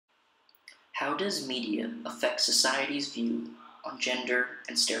How does media affect society's view on gender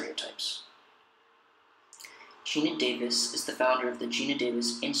and stereotypes? Geena Davis is the founder of the Geena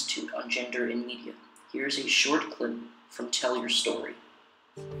Davis Institute on Gender in Media. Here's a short clip from Tell Your Story.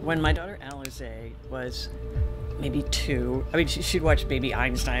 When my daughter Alize was maybe 2, I mean, she'd watch Baby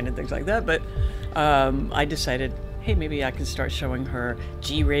Einstein and things like that, but I decided, hey, maybe I can start showing her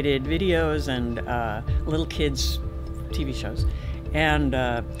G-rated videos and little kids' TV shows. And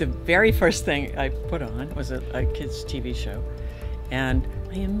the very first thing I put on was a kids' TV show. And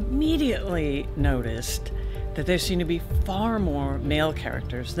I immediately noticed that there seemed to be far more male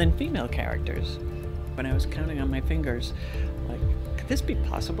characters than female characters. When I was counting on my fingers, like, could this be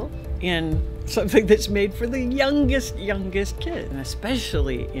possible in something that's made for the youngest kid, and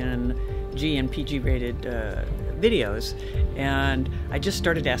especially in G and PG rated videos? And I just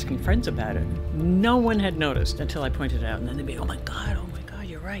started asking friends about it. No one had noticed until I pointed it out, and then they'd be, oh my God,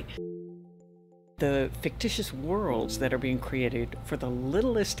 you're right. The fictitious worlds that are being created for the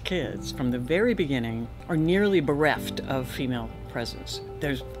littlest kids from the very beginning are nearly bereft of female presence.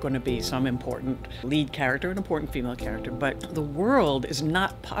 There's going to be some important lead character, an important female character, but the world is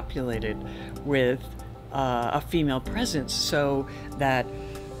not populated with a female presence, so that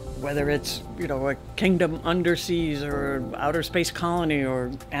whether it's, a kingdom underseas or outer space colony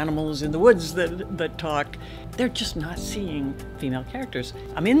or animals in the woods that talk, they're just not seeing female characters.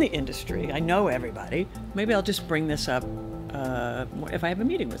 I'm in the industry, I know everybody. Maybe I'll just bring this up if I have a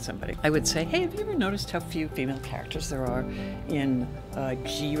meeting with somebody. I would say, hey, have you ever noticed how few female characters there are in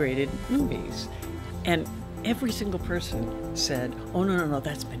G-rated movies? And every single person said, oh, no,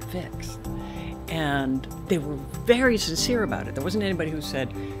 that's been fixed. And they were very sincere about it. There wasn't anybody who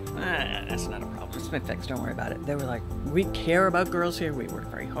said, that's not a problem, it's been fixed, don't worry about it. They were like, we care about girls here, we work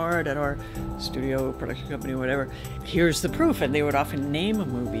very hard at our studio, production company, whatever. Here's the proof. And they would often name a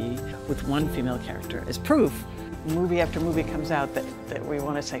movie with one female character as proof. Movie after movie comes out that we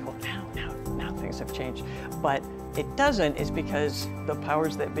want to say, well, now things have changed. But it doesn't, is because the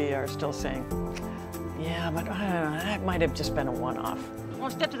powers that be are still saying, yeah, but I don't know, that might have just been a one-off.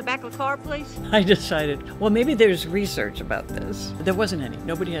 Want to step to the back of the car, please? I decided, well, maybe there's research about this. There wasn't any.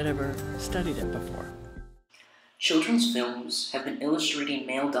 Nobody had ever studied it before. Children's films have been illustrating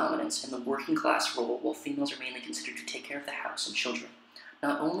male dominance and the working class role, while females are mainly considered to take care of the house and children.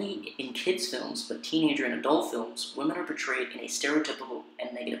 Not only in kids' films, but teenager and adult films, women are portrayed in a stereotypical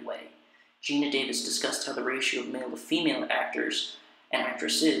and negative way. Geena Davis discussed how the ratio of male to female actors and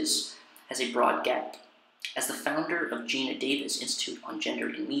actresses has a broad gap. As the founder of Geena Davis Institute on Gender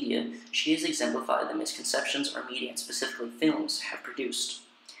in Media, she has exemplified the misconceptions our media, and specifically films, have produced.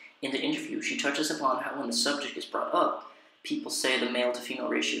 In the interview, she touches upon how when the subject is brought up, people say the male-to-female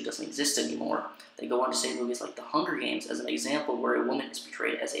ratio doesn't exist anymore. They go on to say movies like The Hunger Games as an example where a woman is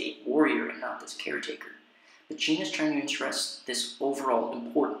portrayed as a warrior and not as a caretaker. But Geena is trying to stress this overall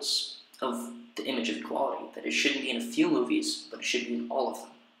importance of the image of equality, that it shouldn't be in a few movies, but it should be in all of them.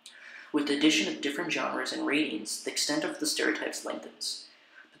 With the addition of different genres and ratings, the extent of the stereotypes lengthens.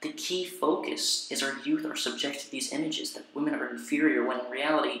 But the key focus is our youth are subject to these images that women are inferior when in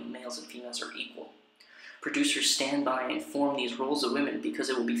reality males and females are equal. Producers stand by and form these roles of women because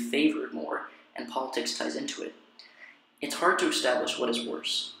it will be favored more, and politics ties into it. It's hard to establish what is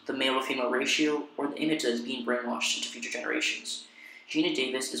worse, the male-to-female ratio or the image that is being brainwashed into future generations. Geena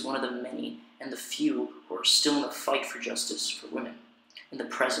Davis is one of the many and the few who are still in the fight for justice for women, in the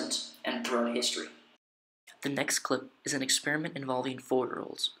present and throughout history. The next clip is an experiment involving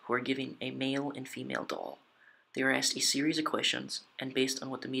 4-year-olds who are given a male and female doll. They are asked a series of questions, and based on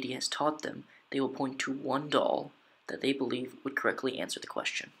what the media has taught them, they will point to one doll that they believe would correctly answer the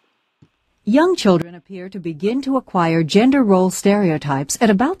question. Young children appear to begin to acquire gender role stereotypes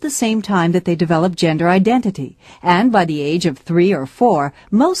at about the same time that they develop gender identity. And by the age of 3 or 4,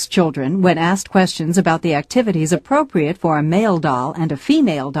 most children, when asked questions about the activities appropriate for a male doll and a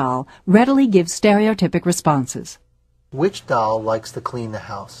female doll, readily give stereotypic responses. Which doll likes to clean the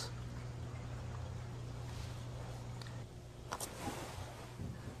house?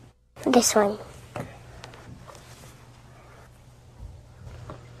 This one.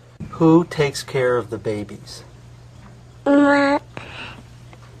 Who takes care of the babies? This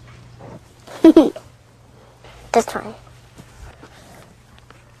one.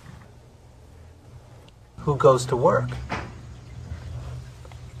 Who goes to work?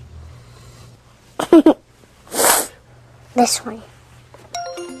 This one.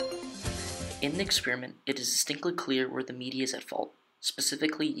 In the experiment, it is distinctly clear where the media is at fault,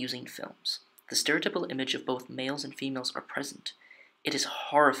 specifically using films. The stereotypical image of both males and females are present. It is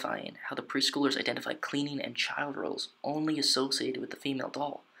horrifying how the preschoolers identify cleaning and child roles only associated with the female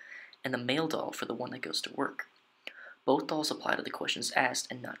doll. and the male doll for the one that goes to work. Both dolls apply to the questions asked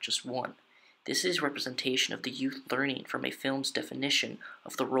and not just one. This is representation of the youth learning from a film's definition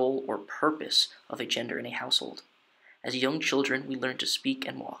of the role or purpose of a gender in a household. As young children, we learn to speak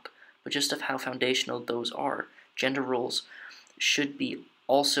and walk, but just of how foundational those are, gender roles should be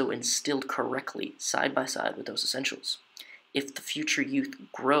also instilled correctly side by side with those essentials. If the future youth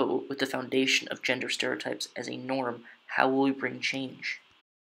grow with the foundation of gender stereotypes as a norm, how will we bring change?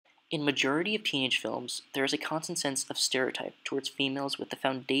 In majority of teenage films, there is a constant sense of stereotype towards females with the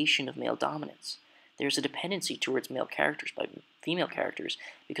foundation of male dominance. There is a dependency towards male characters by female characters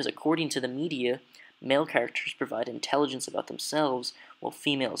because according to the media, male characters provide intelligence about themselves while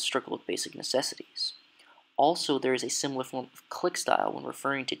females struggle with basic necessities. Also, there is a similar form of clique style when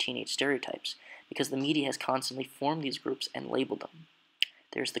referring to teenage stereotypes because the media has constantly formed these groups and labeled them.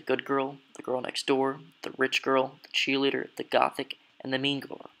 There's the good girl, the girl next door, the rich girl, the cheerleader, the gothic, and the mean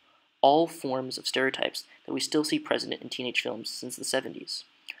girl. All forms of stereotypes that we still see present in teenage films since the 70s.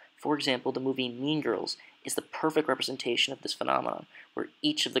 For example, the movie Mean Girls is the perfect representation of this phenomenon, where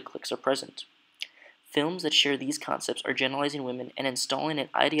each of the cliques are present. Films that share these concepts are generalizing women and installing an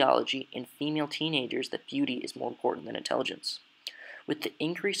ideology in female teenagers that beauty is more important than intelligence. With the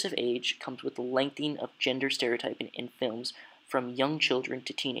increase of age comes with the lengthening of gender stereotyping in films from young children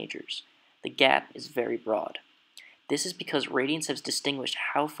to teenagers. The gap is very broad. This is because ratings have distinguished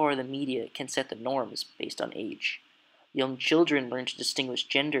how far the media can set the norms based on age. Young children learn to distinguish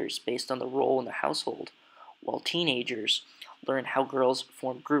genders based on the role in the household, while teenagers learn how girls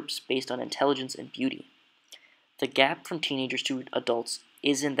form groups based on intelligence and beauty. The gap from teenagers to adults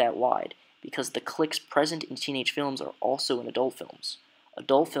isn't that wide, because the cliques present in teenage films are also in adult films.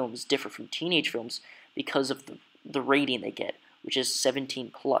 Adult films differ from teenage films because of the rating they get, which is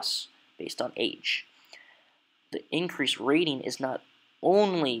 17 plus, based on age. The increased rating is not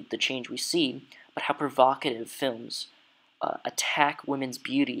only the change we see, but how provocative films attack women's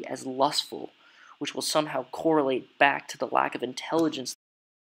beauty as lustful, which will somehow correlate back to the lack of intelligence.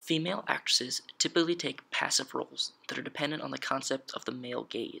 Female actresses typically take passive roles that are dependent on the concept of the male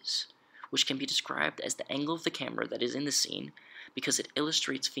gaze, which can be described as the angle of the camera that is in the scene because it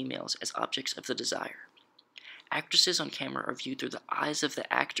illustrates females as objects of the desire. Actresses on camera are viewed through the eyes of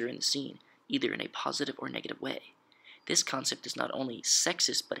the actor in the scene, either in a positive or negative way. This concept is not only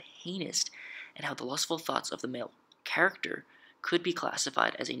sexist but heinous in how the lustful thoughts of the male character could be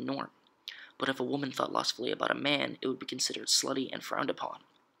classified as a norm. But if a woman thought lustfully about a man, it would be considered slutty and frowned upon.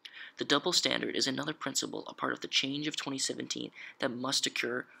 The double standard is another principle, a part of the change of 2017 that must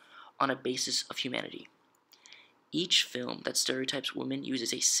occur on a basis of humanity. Each film that stereotypes women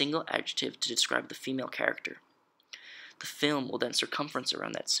uses a single adjective to describe the female character. The film will then circumference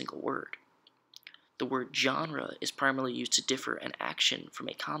around that single word. The word genre is primarily used to differ an action from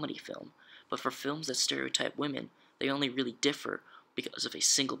a comedy film, but for films that stereotype women, they only really differ because of a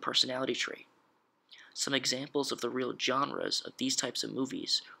single personality trait. Some examples of the real genres of these types of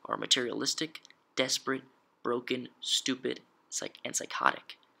movies are materialistic, desperate, broken, stupid, and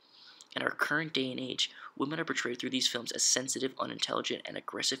psychotic. In our current day and age, women are portrayed through these films as sensitive, unintelligent, and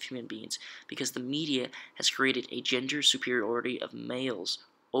aggressive human beings because the media has created a gender superiority of males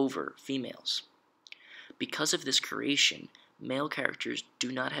over females. Because of this creation, male characters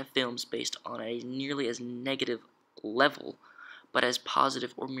do not have films based on a nearly as negative level, but as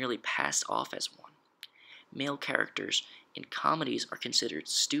positive or merely passed off as one. Male characters in comedies are considered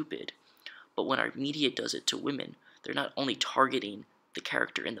stupid, but when our media does it to women, they're not only targeting the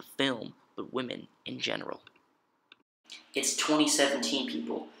character in the film, but women in general. It's 2017,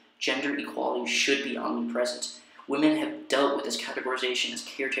 people. Gender equality should be omnipresent. Women have dealt with this categorization as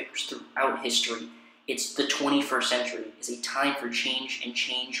caretakers throughout history. It's the 21st century. It's a time for change, and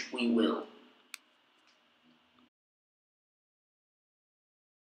change we will.